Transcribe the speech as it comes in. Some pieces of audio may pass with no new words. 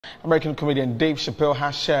American comedian Dave Chapelle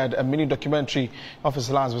has shared a mini documentary of his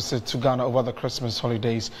last visit to Ghana over the Christmas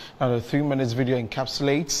holidays. Now, the 3-minute video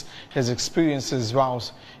encapsulates his experiences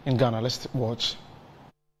whilst in Ghana. Let's watch.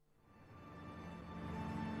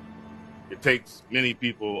 It takes many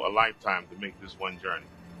people a lifetime to make this one journey.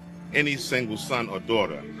 Any single son or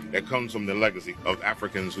daughter that comes from the legacy of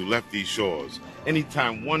Africans who left these shores,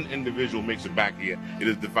 anytime one individual makes it back here, it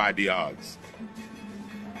has defied the odds.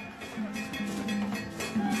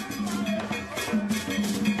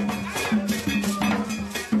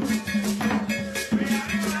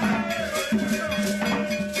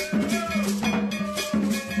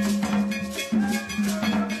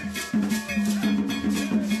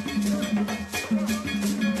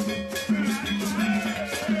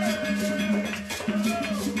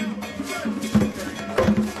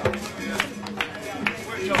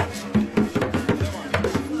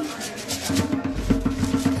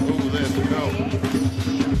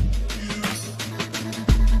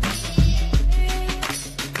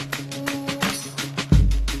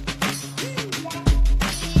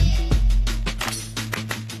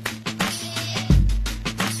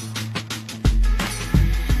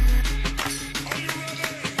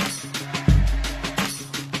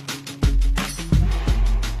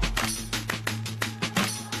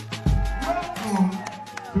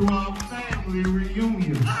 To our family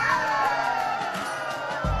reunion.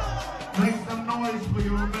 Make some noise for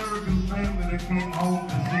your American family that came home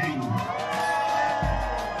to see you.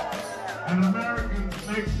 And Americans,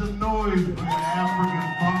 make some noise for your African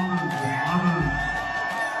fathers and mothers.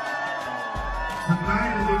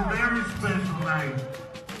 Tonight is a very special night.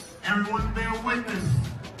 Everyone bear witness.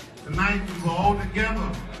 Tonight we were all together.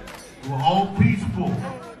 We were all peaceful.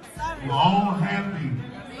 We were all happy.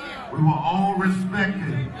 We were all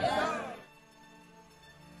respected.